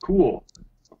 Cool.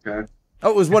 Okay. Oh,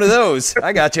 it was one of those.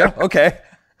 I got you. Okay,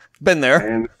 been there.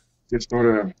 And it sort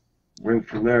of went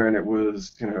from there, and it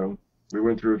was, we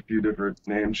went through a few different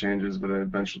name changes, but then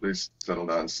eventually settled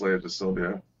on Slayers of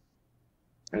Sylvia.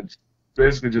 It's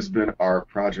basically just been our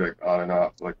project on and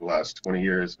off like the last 20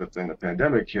 years, but then the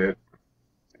pandemic hit.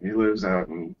 He lives out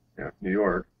in New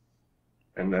York,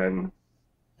 and then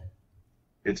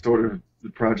the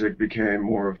project became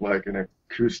more of like an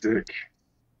acoustic,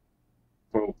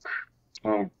 folk,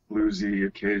 punk, bluesy,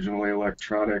 occasionally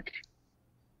electronic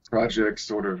project,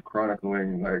 sort of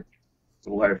chronicling like the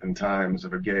life and times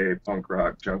of a gay punk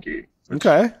rock junkie.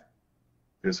 Okay.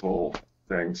 His whole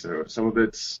thing. So some of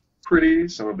it's pretty,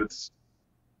 some of it's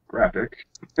graphic.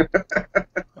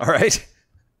 All right.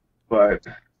 But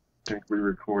I think we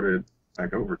recorded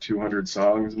like over 200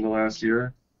 songs in the last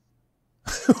year.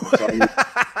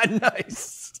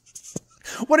 Nice.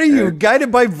 What are you,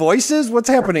 guided by voices? What's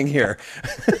happening here?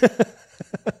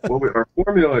 Well, our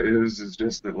formula is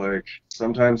just that, like,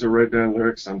 sometimes I write down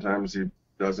lyrics, sometimes he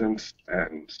doesn't,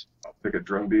 and I'll pick a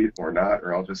drum beat or not,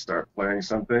 or I'll just start playing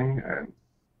something, and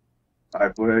I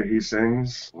play, he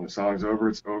sings, when the song's over,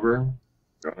 it's over.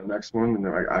 Go to the next one, and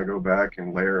then I go back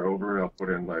and layer over, and I'll put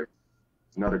in, like,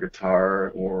 another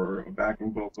guitar or a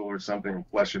backing vocal or something,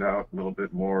 flesh it out a little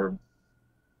bit more,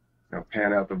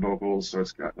 pan out the vocals so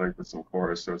it's got, like, with some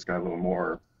chorus, so it's got a little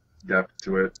more depth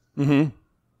to it. Mm-hmm.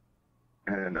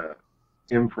 And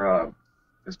improv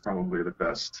is probably the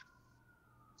best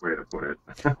way to put it.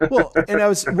 Well, and I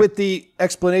was with the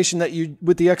explanation that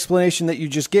you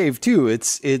just gave too.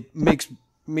 It makes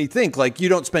me think like you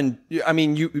don't spend. I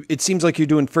mean, it seems like you're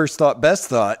doing first thought, best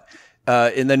thought,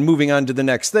 and then moving on to the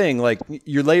next thing. Like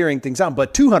you're layering things on.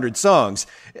 But 200 songs,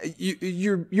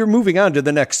 you're moving on to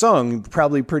the next song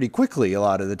probably pretty quickly a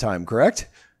lot of the time. Correct?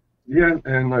 Yeah,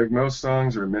 and like most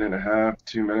songs are a minute and a half,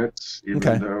 2 minutes, even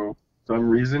though. Some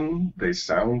reason they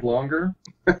sound longer.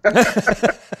 And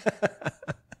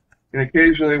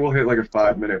occasionally we'll hit like a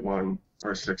 5-minute one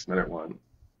or a 6-minute one.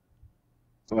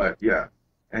 But yeah,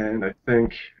 and I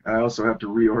think I also have to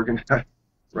reorganize.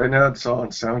 Right now it's all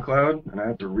on SoundCloud, and I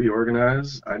have to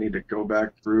reorganize. I need to go back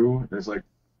through. There's like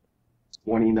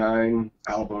 29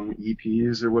 album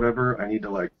EPs or whatever. I need to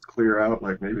like clear out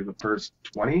like maybe the first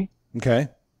 20. Okay.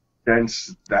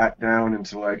 Dense that down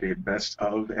into like a best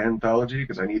of anthology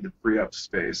because I need to free up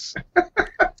space.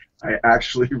 I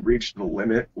actually reached the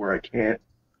limit where I can't.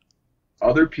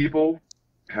 Other people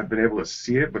have been able to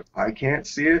see it, but I can't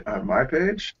see it on my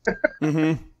page.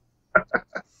 Mm-hmm.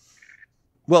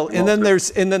 Well, and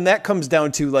then that comes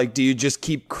down to like, do you just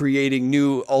keep creating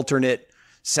new alternate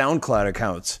SoundCloud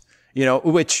accounts?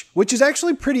 Which is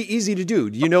actually pretty easy to do.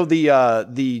 You know the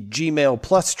Gmail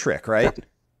Plus trick, right?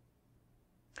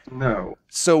 No.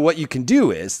 So what you can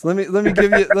do is let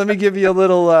me give you a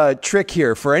little trick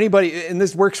here for anybody, and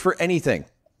this works for anything.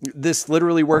 This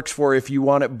literally works for if you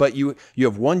want it, but you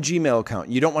have one Gmail account.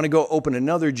 You don't want to go open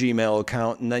another Gmail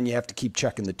account, and then you have to keep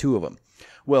checking the two of them.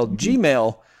 Well,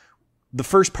 Gmail, the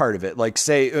first part of it, like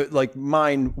say, like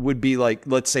mine would be like,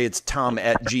 let's say it's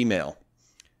Tom@Gmail.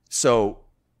 So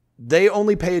they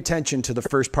only pay attention to the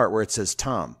first part where it says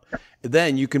Tom.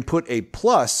 Then you can put a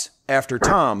plus after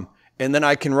Tom. And then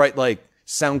I can write like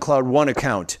SoundCloud 1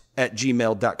 account at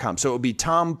gmail.com. So it would be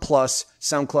Tom plus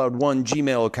SoundCloud 1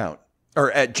 Gmail account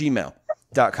or at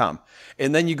gmail.com.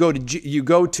 And then you go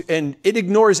to, and it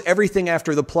ignores everything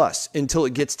after the plus until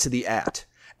it gets to the at.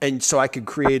 And so I could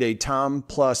create a Tom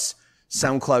plus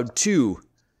SoundCloud 2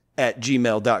 at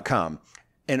gmail.com.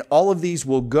 And all of these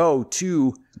will go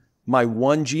to my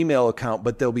one Gmail account,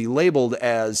 but they'll be labeled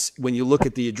as, when you look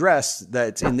at the address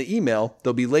that's in the email,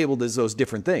 they'll be labeled as those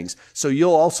different things. So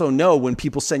you'll also know when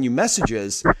people send you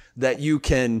messages that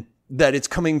that it's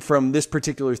coming from this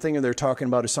particular thing and they're talking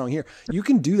about a song here. You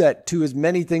can do that to as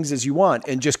many things as you want.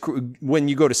 And just when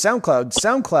you go to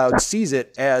SoundCloud sees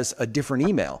it as a different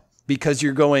email because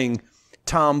you're going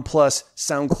Tom plus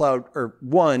SoundCloud or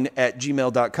 1 at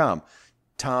gmail.com.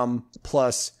 Tom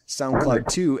plus SoundCloud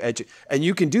 2 and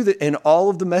you can do that, and all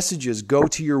of the messages go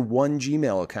to your one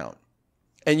Gmail account.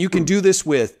 And you can do this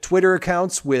with Twitter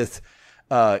accounts, with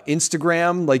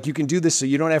Instagram. Like you can do this so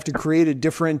you don't have to create a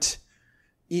different.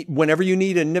 Whenever you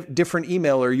need a different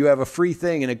email or you have a free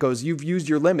thing and it goes, you've used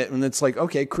your limit, and it's like,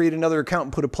 okay, create another account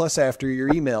and put a plus after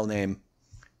your email name,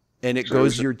 and it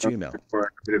goes to your Gmail. Or I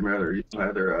created my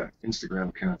other Instagram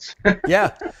accounts.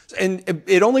 Yeah, and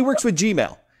it only works with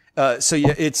Gmail. So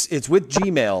yeah, it's with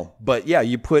Gmail, but yeah,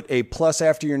 you put a plus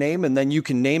after your name and then you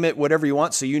can name it whatever you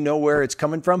want so you know where it's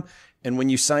coming from. And when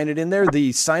you sign it in there,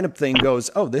 the sign up thing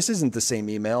goes, oh, this isn't the same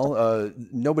email.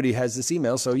 Nobody has this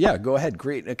email. So yeah, go ahead,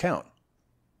 create an account.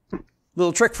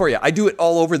 Little trick for you. I do it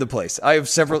all over the place. I have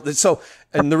several. So,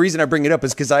 and the reason I bring it up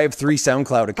is because I have 3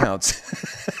 SoundCloud accounts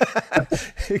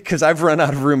because I've run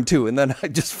out of room too. And then I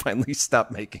just finally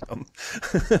stopped making them.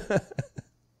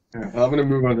 Yeah, I'm gonna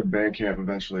move on to Bandcamp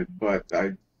eventually, but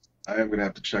I am gonna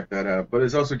have to check that out. But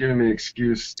it's also giving me an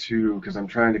excuse to, because I'm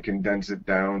trying to condense it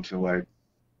down to like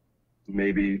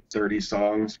maybe 30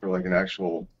 songs for like an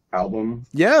actual album.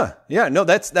 Yeah. Yeah. No,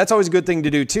 that's always a good thing to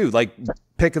do too. Like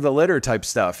pick of the litter type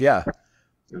stuff. Yeah.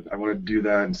 I want to do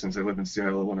that, and since I live in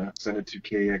Seattle, I want to send it to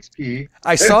KEXP.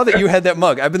 I saw that you had that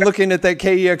mug. I've been looking at that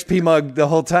KEXP mug the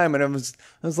whole time, and I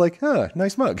was like, huh,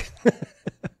 nice mug.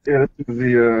 Yeah, this is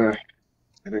the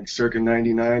I think circa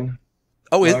 99.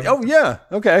 Oh, mug. oh yeah.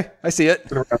 Okay. I see it.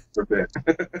 Been around for a bit.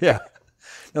 Yeah.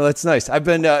 No, that's nice. I've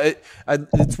been,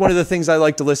 it's one of the things I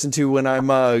like to listen to when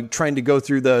I'm trying to go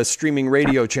through the streaming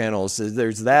radio channels.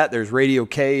 There's Radio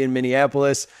K in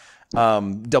Minneapolis,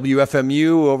 WFMU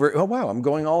over. Oh, wow. I'm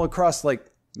going all across like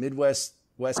Midwest,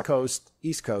 West Coast,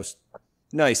 East Coast.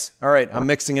 Nice. All right. I'm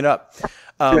mixing it up.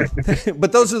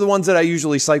 But those are the ones that I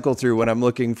usually cycle through when I'm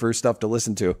looking for stuff to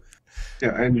listen to.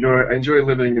 Yeah, I enjoy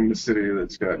living in the city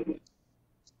that's got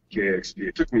KXP.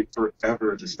 It took me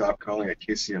forever to stop calling it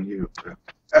KCMU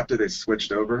after they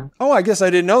switched over. Oh, I guess I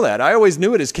didn't know that. I always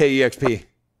knew it as KEXP.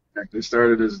 They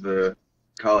started as the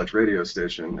college radio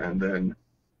station, and then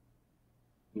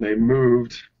they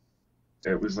moved.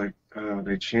 It was like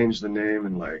they changed the name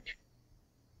in like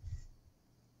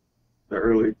the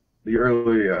early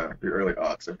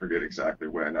aughts. I forget exactly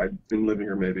when. I'd been living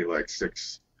here maybe like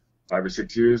 5 or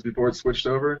 6 years before it switched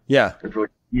over. Yeah. And for like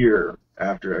a year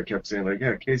after, I kept saying like,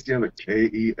 yeah, KCM, the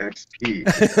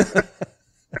KEXP.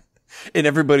 And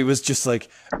everybody was just like,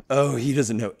 oh, he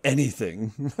doesn't know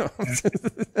anything.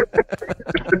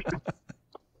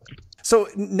 So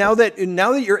now that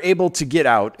you're able to get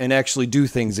out and actually do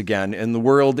things again, and the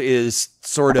world is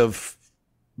sort of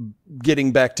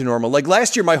getting back to normal. Like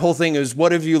last year, my whole thing is,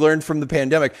 what have you learned from the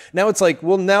pandemic? Now it's like,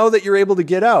 well, now that you're able to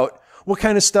get out, what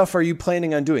kind of stuff are you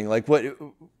planning on doing? Like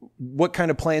what kind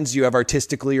of plans do you have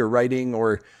artistically or writing,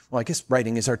 or, well, I guess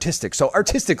writing is artistic. So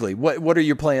artistically, what are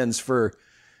your plans for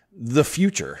the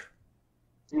future?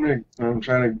 I'm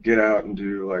trying to get out and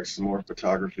do like some more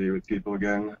photography with people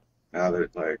again, now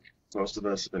that like most of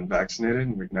us have been vaccinated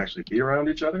and we can actually be around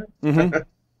each other. Mm-hmm.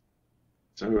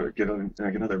 So get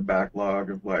like another backlog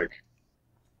of like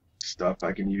stuff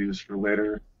I can use for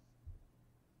later.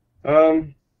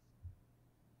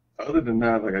 Other than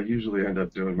that, like I usually end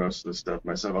up doing most of the stuff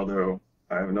myself, although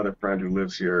I have another friend who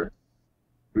lives here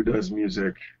who does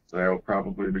music, so I will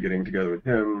probably be getting together with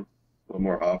him a little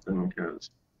more often, because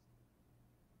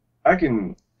I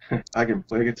can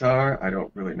play guitar. I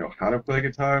don't really know how to play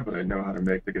guitar, but I know how to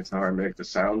make the guitar make the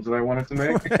sounds that I want it to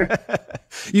make.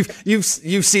 You've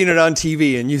seen it on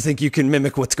TV, and you think you can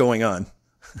mimic what's going on.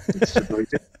 It's just like,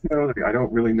 I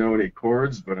don't really know any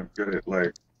chords, but I'm good at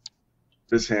like,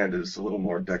 this hand is a little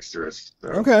more dexterous. So.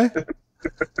 Okay.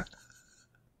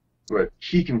 But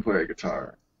he can play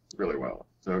guitar really well.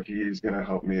 So he's going to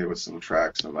help me with some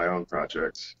tracks on my own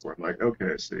projects where I'm like,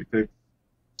 okay, so you take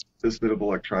this bit of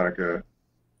electronica,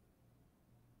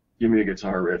 give me a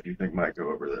guitar riff you think might go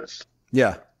over this.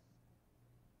 Yeah.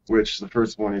 Which the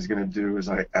first one he's going to do is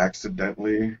I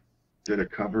accidentally did a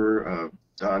cover of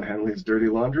Don Henley's Dirty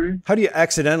Laundry. How do you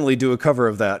accidentally do a cover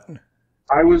of that?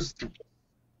 I was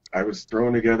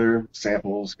throwing together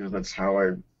samples, because that's how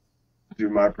I do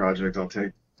my project. I'll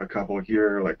take a couple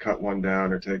here, like cut one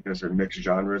down, or take this, or mix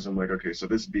genres. I'm like, okay, so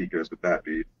this beat goes with that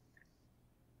beat.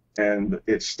 And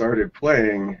it started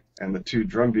playing, and the two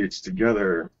drum beats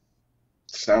together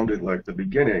sounded like the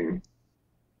beginning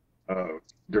of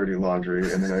Dirty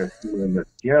Laundry. And then I threw in the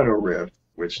piano riff,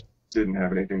 which didn't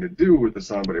have anything to do with the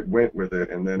song, but it went with it.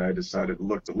 And then I decided to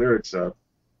look the lyrics up,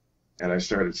 and I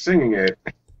started singing it.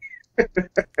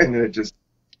 And then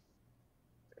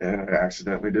and I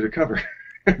accidentally did a cover.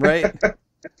 Right.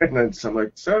 And then so I'm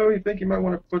like, so you think you might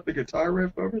want to put the guitar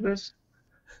riff over this?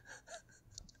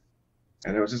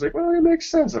 And I was just like, well, it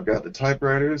makes sense. I've got the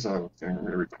typewriters. I'm going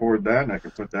to record that, and I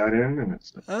can put that in. And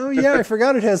it's oh yeah, I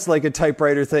forgot it has like a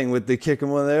typewriter thing with the kick them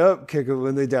when they're up, kick them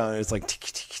when they're down. It's like tick,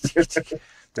 tick, tick, tick.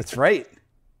 That's right.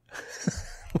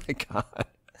 Oh my God.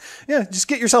 Yeah, just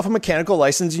get yourself a mechanical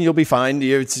license and you'll be fine.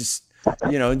 It's just,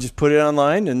 just put it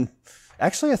online. And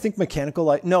actually, I think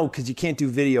no, because you can't do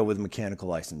video with mechanical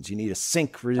license. You need a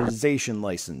synchronization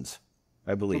license,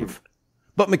 I believe.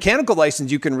 But mechanical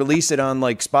license, you can release it on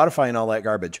like Spotify and all that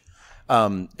garbage.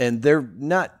 And they're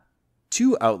not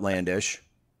too outlandish.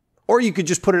 Or you could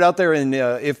just put it out there, and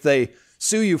if they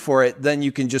sue you for it, then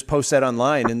you can just post that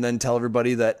online and then tell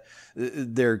everybody that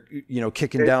they're,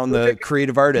 kicking down the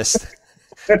creative artist.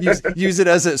 Use it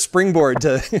as a springboard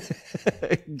to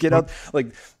get out.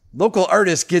 Like, local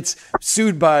artist gets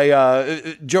sued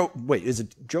by Joe. Wait, is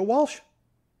it Joe Walsh?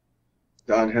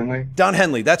 Don Henley. Don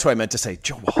Henley. That's what I meant to say.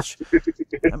 Joe Walsh.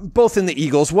 Both in the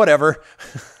Eagles, whatever.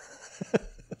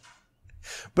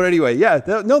 But anyway, yeah,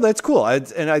 no, that's cool.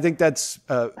 And I think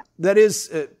it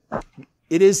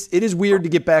is weird to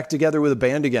get back together with a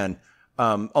band again.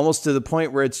 Almost to the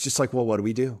point where it's just like, well, what do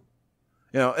we do?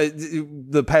 You know,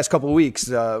 the past couple of weeks,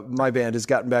 my band has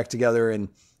gotten back together, and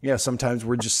yeah, sometimes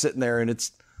we're just sitting there and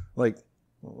it's like,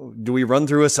 do we run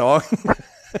through a song?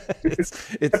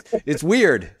 it's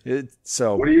weird.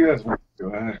 So what do you guys want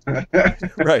to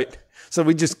do? Right. So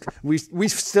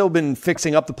we've still been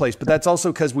fixing up the place, but that's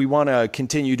also because we want to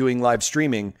continue doing live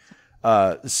streaming.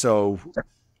 So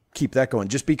keep that going.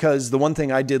 Just because the one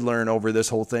thing I did learn over this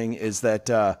whole thing is that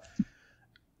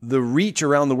the reach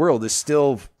around the world is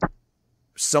still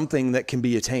something that can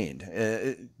be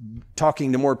attained.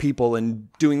 Talking to more people and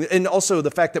and also the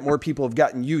fact that more people have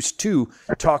gotten used to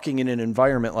talking in an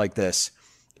environment like this.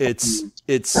 It's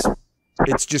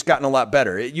just gotten a lot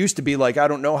better. It used to be like, I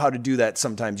don't know how to do that.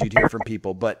 Sometimes you'd hear from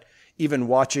people, but even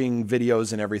watching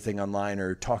videos and everything online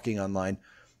or talking online,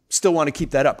 still want to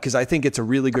keep that up because I think it's a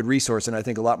really good resource. And I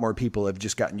think a lot more people have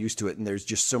just gotten used to it. And there's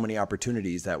just so many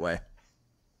opportunities that way.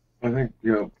 I think,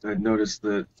 I noticed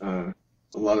that a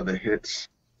lot of the hits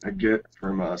I get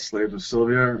from Slaves of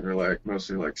Sylvia are like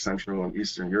mostly like Central and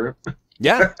Eastern Europe.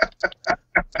 Yeah.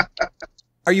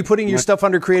 Are you putting your stuff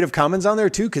under Creative Commons on there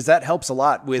too? Because that helps a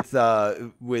lot with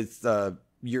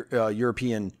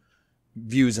European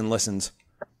views and listens.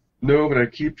 No, but I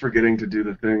keep forgetting to do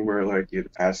the thing where like it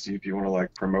asks you if you want to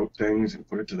like promote things and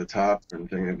put it to the top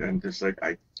and and just like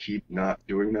I keep not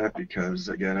doing that because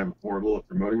again I'm horrible at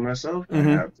promoting myself.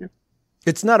 Mm-hmm.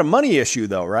 It's not a money issue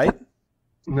though, right?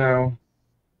 No.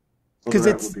 Because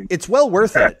it's well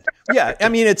worth it. Yeah, I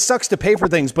mean it sucks to pay for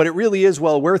things, but it really is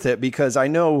well worth it because I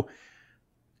know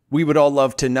we would all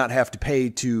love to not have to pay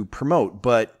to promote,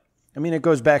 but I mean, it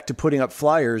goes back to putting up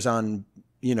flyers on,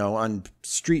 on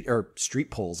street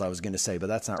poles, I was going to say, but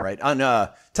that's not right. On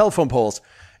telephone poles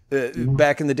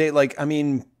back in the day. Like, I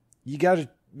mean, you got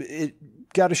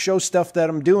to show stuff that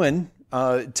I'm doing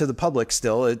to the public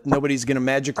still. Nobody's going to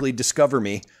magically discover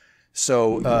me.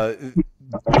 So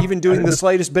even doing the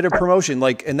slightest bit of promotion,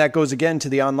 and that goes again to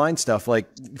the online stuff,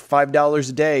 like $5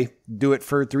 a day, do it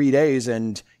for 3 days.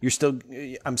 And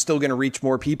I'm still going to reach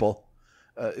more people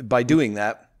by doing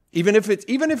that. Even if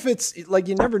it's like,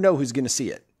 you never know who's going to see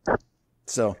it.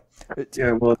 So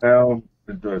yeah, well now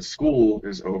the school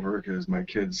is over because my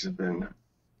kids have been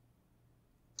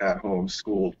at home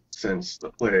schooled since the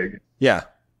plague. Yeah.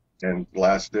 And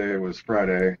last day was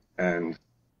Friday and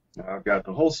I've got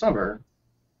the whole summer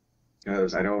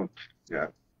because I can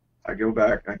go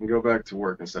back to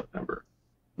work in September.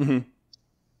 Mm-hmm.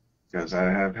 Because I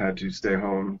have had to stay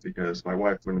home because my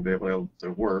wife wouldn't be able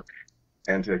to work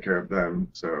and take care of them.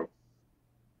 So,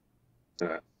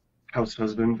 house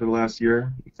husband for the last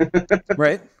year.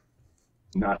 Right.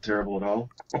 Not terrible at all.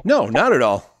 No, not at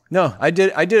all. No, I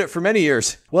did it for many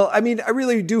years. Well, I mean, I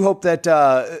really do hope that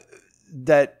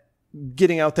that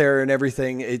getting out there and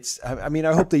everything,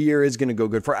 I hope the year is going to go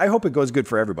good I hope it goes good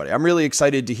for everybody. I'm really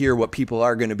excited to hear what people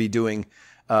are going to be doing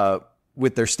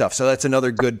with their stuff. So that's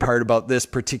another good part about this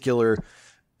particular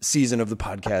season of the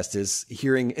podcast is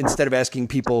hearing, instead of asking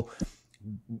people,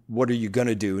 what are you going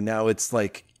to do? Now it's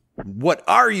like, what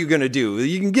are you going to do?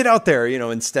 You can get out there,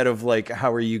 instead of like,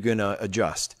 how are you going to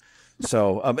adjust?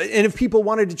 So, and if people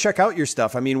wanted to check out your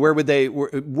stuff, I mean, what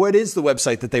is the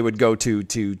website that they would go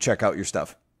to check out your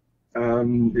stuff?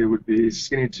 It would be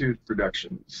Skinny Tooth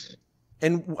Productions.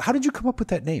 And how did you come up with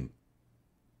that name?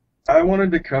 I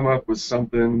wanted to come up with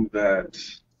something that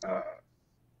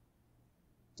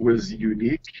was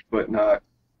unique, but not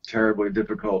terribly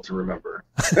difficult to remember.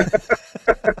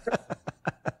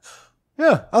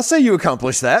 Yeah, I'll say you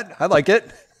accomplished that. I like it.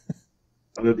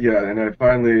 Yeah, and I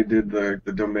finally did the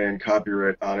domain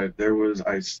copyright on it.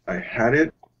 I had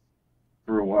it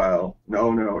for a while.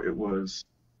 No, it was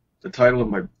the title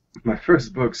of my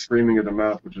first book, Screaming at the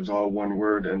Mouth, which was all one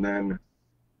word, and then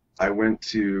I went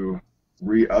to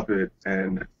re-up it,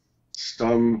 and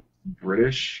some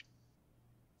British,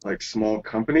 small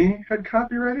company had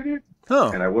copyrighted it,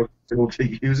 and I wasn't able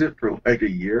to use it for a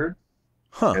year,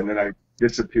 and then I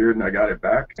disappeared and I got it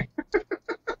back.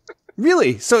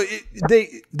 Really? So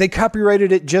they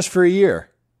copyrighted it just for a year?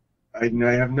 I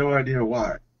have no idea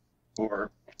why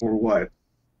or what.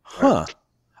 Huh.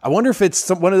 I wonder if it's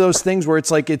one of those things where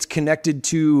it's like it's connected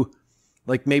to,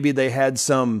 like maybe they had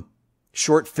some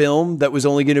short film that was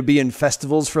only going to be in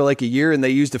festivals for like a year and they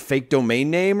used a fake domain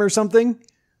name or something?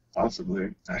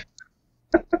 Possibly.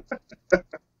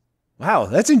 Wow,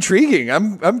 that's intriguing.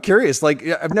 I'm curious. Like,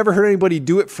 I've never heard anybody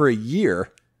do it for a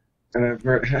year. And I've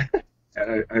heard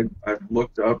I've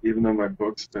looked up, even though my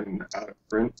book's been out of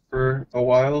print for a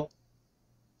while,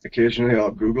 occasionally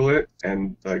I'll Google it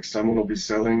and like someone will be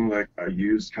selling like a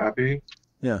used copy.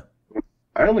 Yeah.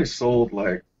 I only sold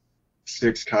like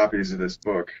 6 copies of this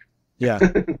book. Yeah.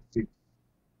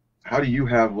 How do you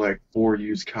have like 4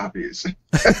 used copies?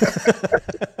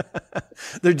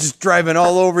 They're just driving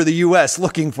all over the U.S.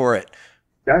 looking for it.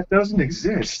 That doesn't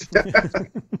exist.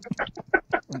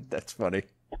 That's funny.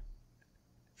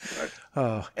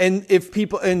 Oh, and if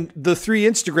people, and the 3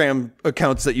 Instagram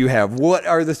accounts that you have, what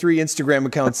are the 3 Instagram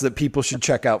accounts that people should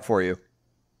check out for you?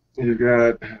 You've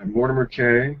got Mortimer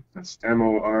K. That's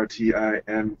Mortimur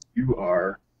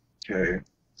K,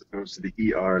 as opposed to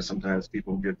the ER. Sometimes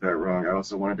people get that wrong. I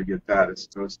also wanted to get that as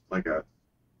opposed to like a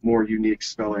more unique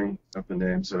spelling of the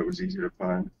name, so it was easier to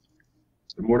find.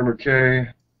 So Mortimer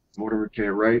K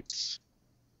Writes,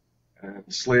 and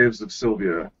Slaves of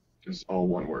Sylvia, which is all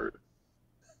one word.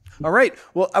 All right.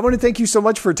 Well, I want to thank you so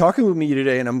much for talking with me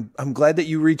today, and I'm glad that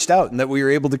you reached out and that we were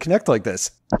able to connect like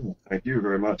this. Thank you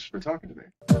very much for talking to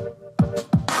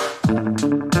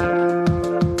me.